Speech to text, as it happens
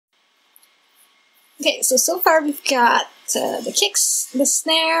Okay, so far we've got the kicks, the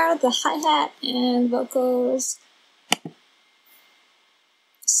snare, the hi-hat, and vocals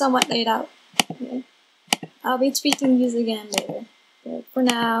somewhat laid out. Okay. I'll be tweaking these again later, but for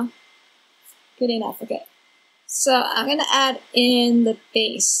now, good enough. Okay, so I'm gonna add in the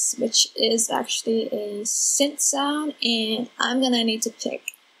bass, which is actually a synth sound, and I'm gonna need to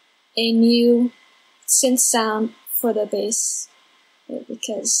pick a new synth sound for the bass, okay,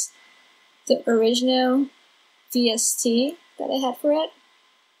 because the original VST that I had for it,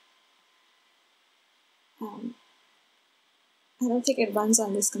 I don't think it runs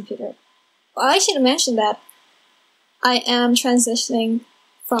on this computer. Well, I should mention that I am transitioning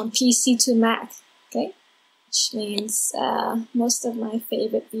from PC to Mac, okay? Which means most of my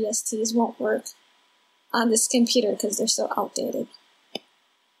favorite VSTs won't work on this computer because they're so outdated.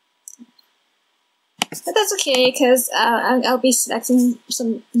 But that's okay, because I'll be selecting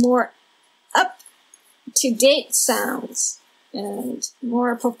some more up-to-date sounds and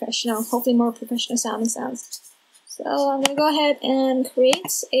more professional, hopefully more professional sounding sounds. So I'm going to go ahead and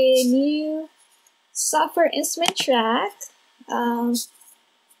create a new software instrument track.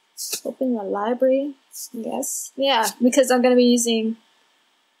 Open the library, I guess. Yeah, because I'm going to be using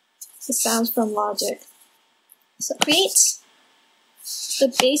the sounds from Logic. So create the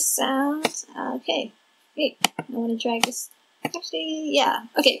bass sound. Okay, wait, I want to drag this. Actually, yeah,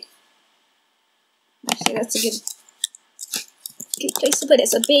 okay. Actually, that's a good place to put it.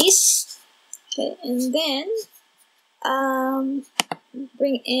 So bass. Okay, and then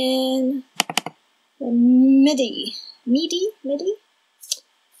bring in the MIDI for the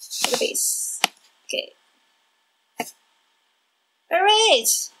bass. Okay.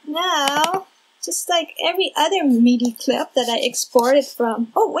 Alright, now, just like every other MIDI clip that I exported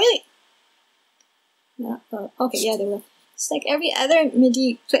from, oh wait! No, oh, okay, yeah, there were. Just like every other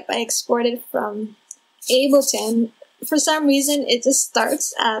MIDI clip I exported from Ableton, for some reason it just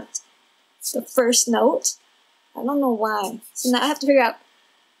starts at the first note. I don't know why. So now I have to figure out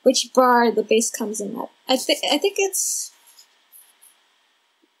which bar the bass comes in at. I think it's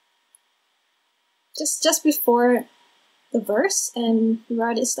just before the verse, and we've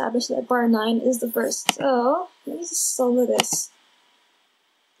already established that bar 9 is the verse. So let me just solo this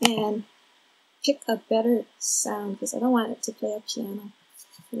and pick a better sound because I don't want it to play a piano.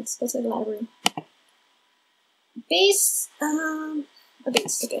 Let's go to the library. Bass, a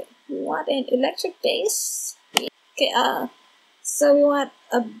bass. Okay, we want an electric bass. Okay, so we want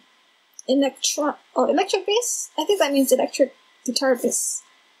a electric bass? I think that means electric guitar bass.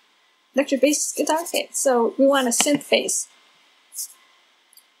 Electric bass guitar? Okay, so we want a synth bass.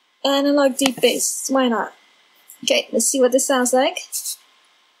 Analog deep bass, why not? Okay, let's see what this sounds like.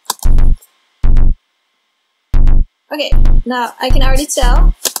 Okay, now I can already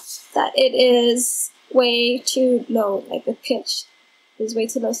tell that it is way too low, like the pitch is way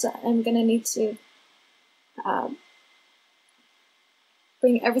too low, so I'm gonna need to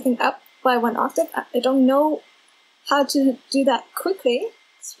bring everything up by 1 octave. I don't know how to do that quickly.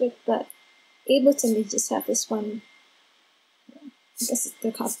 It's with the Ableton, we just have this one. I guess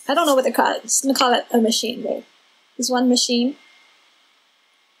they're called, I don't know what they're called. I'm just gonna call it a machine, right? There's one machine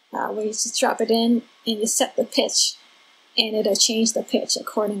where you just drop it in and you set the pitch, and it'll change the pitch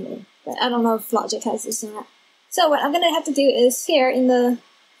accordingly. But I don't know if Logic has this or not. So what I'm gonna have to do is here in the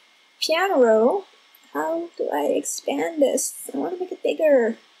piano roll, how do I expand this? I want to make it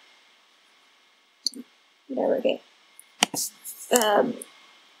bigger. Whatever, okay.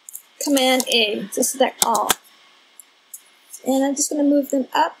 Command A to select all. And I'm just going to move them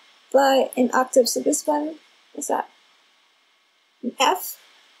up by an octave. So this one, what's that? An F.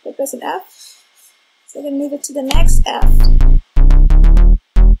 I press an F. So I'm going to move it to the next F.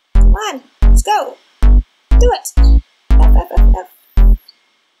 Come on, let's go. Do it. F, F, F, F.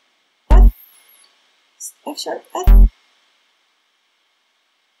 F. F sharp, F.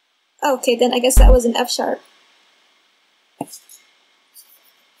 Okay, then I guess that was an F sharp.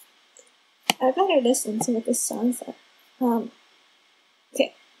 I better listen to what this sounds like.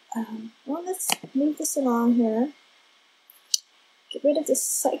 Okay, well, let's move this along here. Get rid of this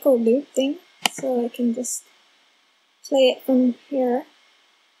cycle loop thing so I can just play it from here.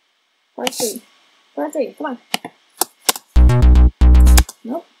 Bar 3. Bar 3, come on.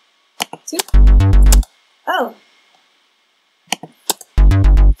 Nope. 2. Oh.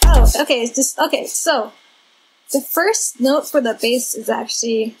 Oh, okay, it's just, okay, so the first note for the bass is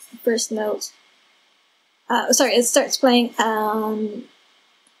actually the first note. Sorry, it starts playing the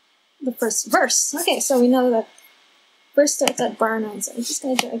first verse. Okay, so we know that verse starts at bar 9, so I'm just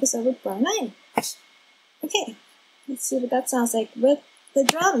going to drag this over to bar 9. Okay, let's see what that sounds like with the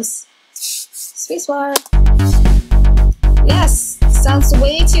drums. Spacebar. Yes, sounds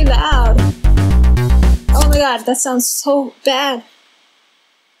way too loud. Oh my god, that sounds so bad.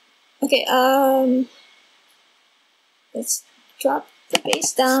 Okay, let's drop the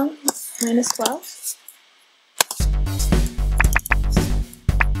bass down. -12.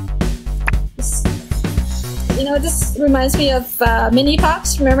 You know, this reminds me of Mini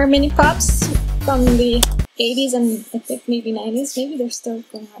Pops. Remember Mini Pops from the 80s and I think maybe 90s? Maybe they're still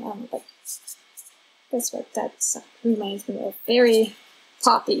going on, I don't know, but that's what that reminds me of. Very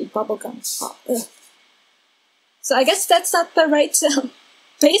poppy, bubblegum pop. Ugh. So I guess that's not the right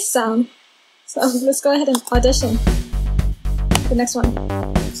bass sound. So let's go ahead and audition the next one.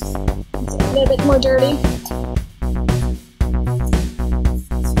 It's a little bit more dirty.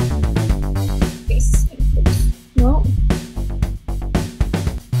 No.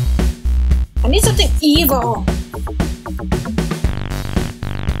 I need something evil.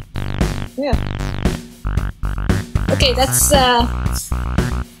 Yeah. Okay, that's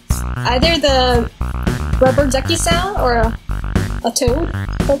either the rubber ducky sound or a toad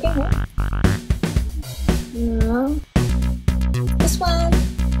poking, right? No. This one.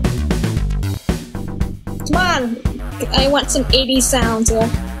 Come on! I want some 80s sounds here.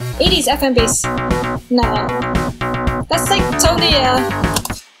 80s FM bass. No. That's like totally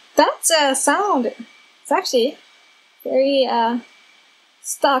that's a sound. It's actually very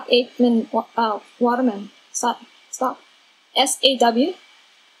stock Aikman Waterman. Stock. SAW.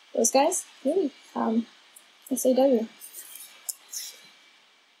 Those guys? Really? SAW.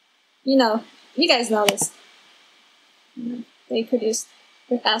 You know, you guys know this. They produced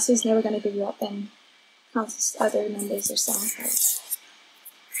With Ashley's Never Gonna Give You Up and countless other members or songs.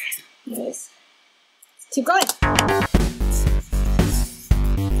 Anyways, let's keep going.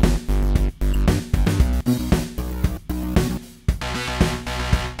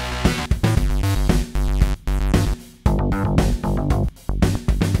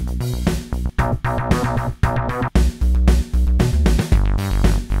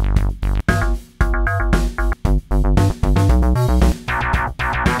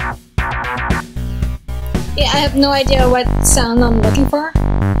 I have no idea what sound I'm looking for,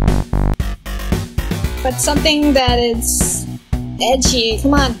 but something that is edgy.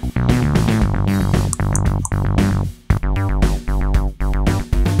 Come on.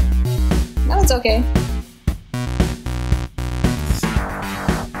 No, it's okay.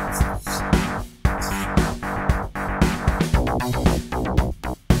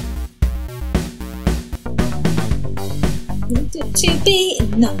 Wanted to be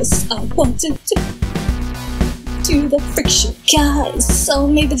nice, I wanted to the Freakshow guys, so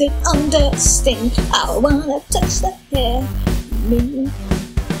maybe they understand. I wanna touch the hair.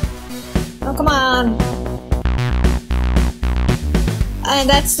 Oh, come on. And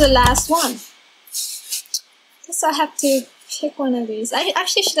that's the last one. Guess I have to pick one of these. I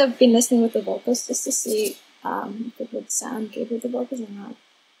actually should have been listening with the vocals just to see if it would sound good with the vocals or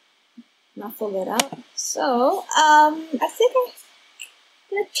not full it out. So, I think I'm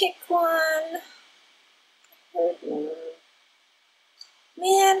gonna pick one.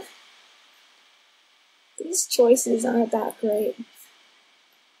 Man, these choices aren't that great.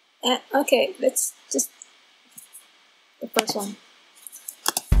 Okay, let's just the first one.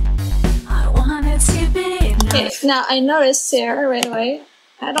 I wanted to be. Okay, now I noticed here right away.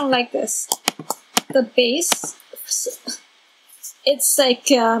 I don't like this. The bass. It's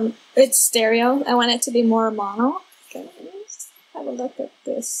like it's stereo. I want it to be more mono. Okay, let's have a look at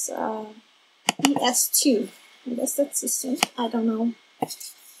this. ES2. I guess that's the same. I don't know.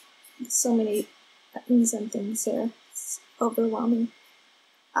 There's so many buttons and things here. It's overwhelming.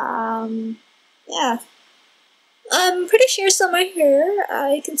 Yeah. I'm pretty sure somewhere here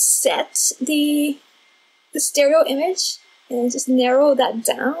I can set the stereo image and just narrow that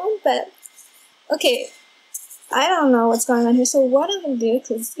down. But okay, I don't know what's going on here. So what I'm gonna do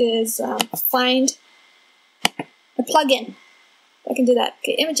is find a plugin. I can do that.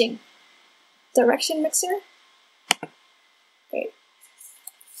 Okay, imaging. Direction mixer. Okay,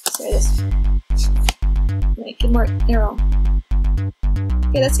 so it is. Make it more narrow.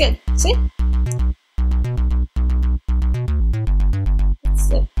 Okay, that's good. See?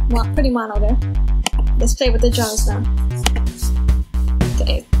 That's it. Pretty mono there. Let's play with the drums now.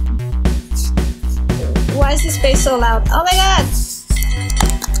 Okay. Why is this bass so loud? Oh my god!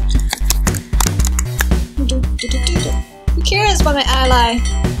 Who cares about my ally?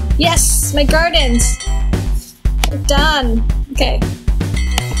 Yes, my gardens! We're done! Okay.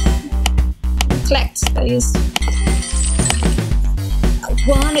 Collect, please. I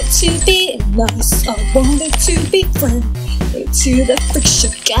want it to be nice, I want it to be fun. They to the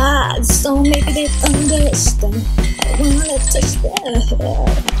Freakshow gods, so maybe they understand. I wanna touch their hair,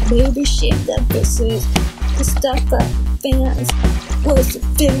 baby shake their faces, the stuff that fans was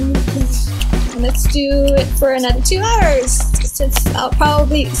feeling the Let's do it for another 2 hours, since I'll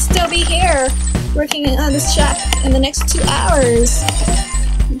probably still be here working on this track in the next 2 hours.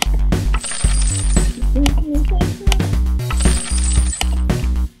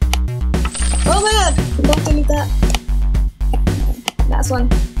 Oh my god! Don't delete that. Last one.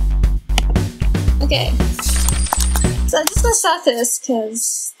 Okay. So I'm just gonna start this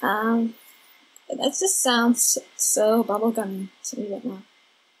because that just sounds so bubblegummy to me right now.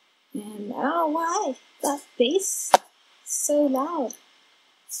 And I don't know why that bass is so loud.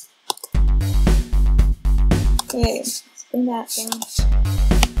 Okay, let's bring that down.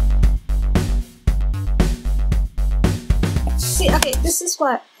 See, okay, this is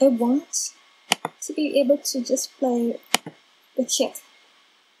what I want. To be able to just play the kick.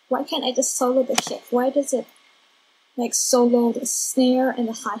 Why can't I just solo the kick? Why does it like solo the snare and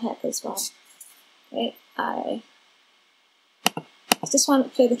the hi-hat as well? Okay, I just want to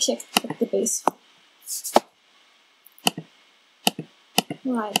play the kick with the bass.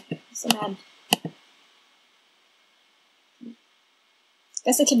 Why? I'm so mad.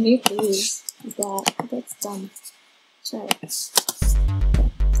 Guess I can mute these. That's dumb. Try it.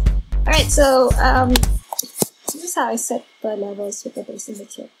 Alright, so this is how I set the levels with the bass and the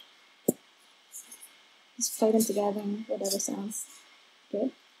kick. Just play them together and whatever sounds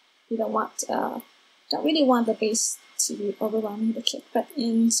good. You don't really want the bass to be overwhelming the kick, but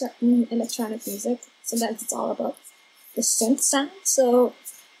in certain electronic music, sometimes it's all about the synth sound, so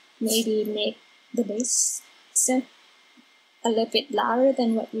maybe make the bass synth a little bit louder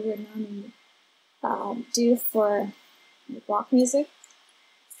than what you would normally do for rock music.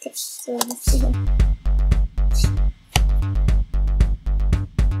 Okay, so let's see here.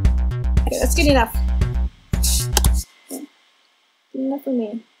 Okay, that's good enough. Okay. Good enough for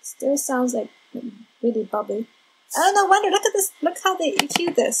me. Still sounds like really bubbly. Oh no wonder, look at this, look how they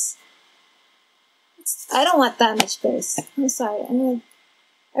EQ this. I don't want that much bass. I'm sorry,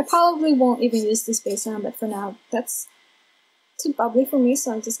 I probably won't even use this bass sound, but for now, that's too bubbly for me,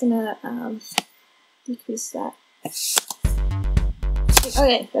 so I'm just gonna decrease that.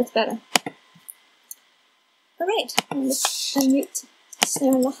 Okay, that's better. Alright, let's unmute the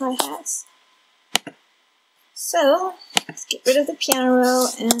snare and the hi-hats. So, let's get rid of the piano roll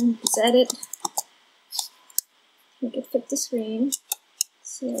and set it. Make it fit the screen.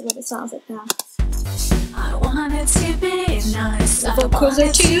 See what it sounds like now. I want it to be nice. The vocals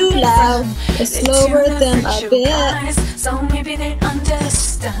are too loud. Let's lower them a bit. So maybe they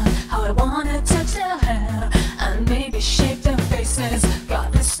understand how I wanna touch their hair and maybe shape their faces.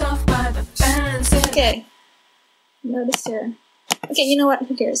 Got this off by the fans. Okay. Notice here. Okay, you know what?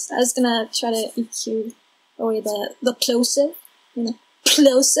 Who cares? I was gonna try to EQ away the plosive,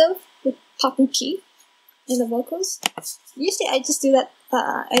 plosive with popping key in the vocals. Usually I just do that.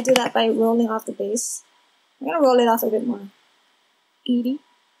 I do that by rolling off the bass. I'm gonna roll it off a bit more. 80.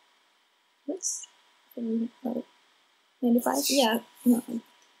 Oops. 95. Yeah. No.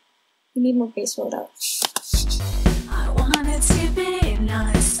 You need more bass rolled out. I want it to be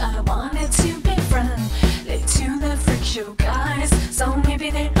nice. I want it to be friendly to the Freakshow guys. So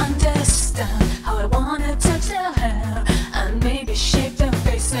maybe they understand how I wanna touch their hair and maybe shape their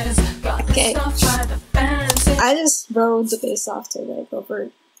faces. Got this stuff by the fans. I just rolled the bass off to like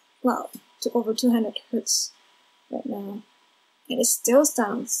over 200 hertz right now, and it still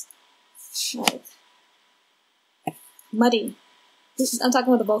sounds like muddy. I'm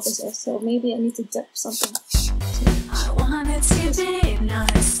talking about the vocals here, so maybe I need to dip something. I want it to be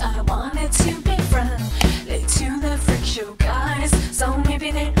nice. I want it to be friendly to the Freakshow guys. So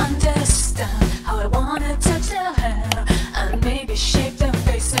maybe they understand how I wanna touch their hair and maybe shape their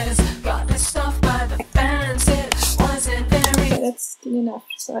faces. Got this stuff by the fans. It wasn't very. Okay, that's good enough.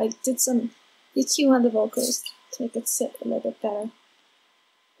 So I did some EQ on the vocals to make it sit a little bit better.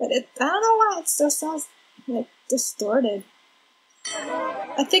 But I don't know why it still sounds like distorted.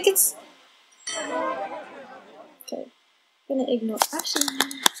 I think it's okay. I'm gonna ignore. Actually,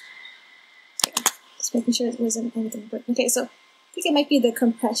 okay. Just making sure it wasn't anything. But okay, so I think it might be the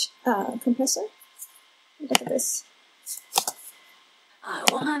compressor. Look at this. I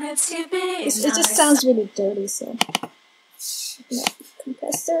want it to be It just sounds really dirty. So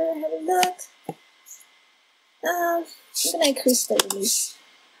compressor. Have a look. I'm gonna increase the release.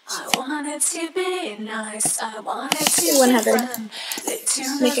 I want it to be nice. I want it to 100.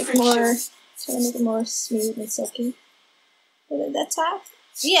 be Make it more. Try to make it more smooth and silky. That top.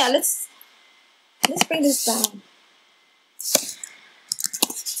 Yeah, let's bring this down.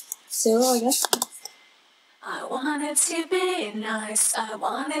 So I guess. I wanted to be nice, I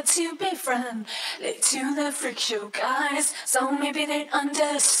wanted to be friendly to the Freakshow guys, so maybe they'd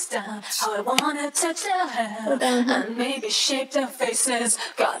understand how I wanna touch their hair and maybe shape their faces.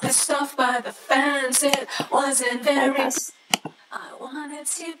 Got pissed off by the fans, it wasn't very. I wanted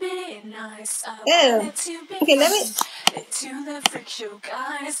to be nice, I wanted to be friendly to the Freakshow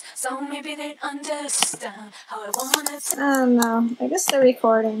guys, so maybe they'd understand how I wanted to. I don't know. I guess the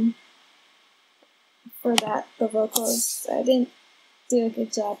recording for that, the vocals, I didn't do a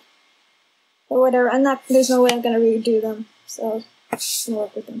good job. But whatever, there's no way I'm gonna redo them, so I'll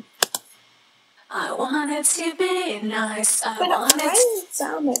work with them. I wanted to be nice, I but wanted why does it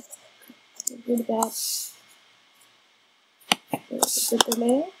sound like really bad? There's a good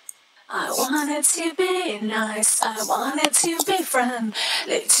delay. I wanted to be nice, I wanted to be friendly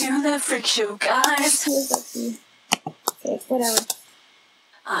to the Freakshow guys. Okay, whatever.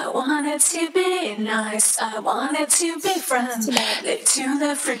 I wanted to be nice, I wanted to be friendly to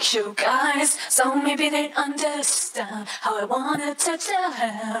the Freakshow guys, so maybe they'd understand how I wanna touch their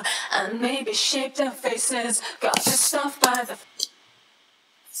hair and maybe shape their faces. Got pissed off by the.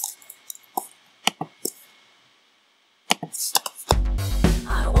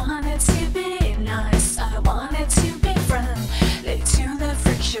 I wanted to be nice, I wanted to be friendly to the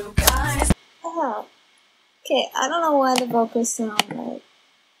Freakshow guys. Oh, okay, I don't know why the vocals sound like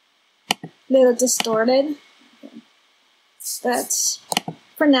little distorted, but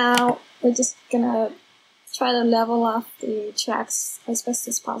for now we're just gonna try to level off the tracks as best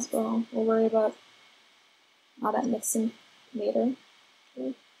as possible. We'll worry about all that mixing later.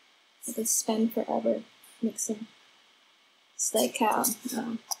 Okay? I could spend forever mixing. It's like how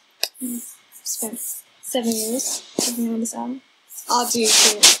spent 7 years working on this album, all due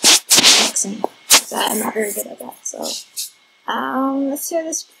to mixing. I'm not very good at that, so let's hear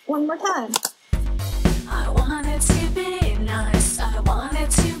this one more time. I wanted to be nice, I wanted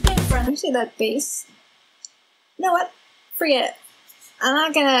to be friendly. Actually, that bass. You know what? Forget it. I'm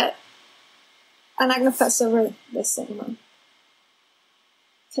not gonna fuss over this anymore.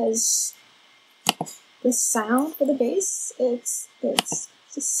 Because the sound for the bass, it's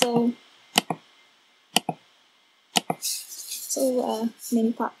just so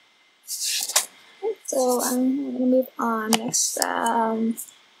mini pop. So I'm gonna move on next.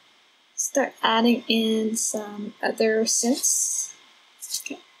 Start adding in some other synths.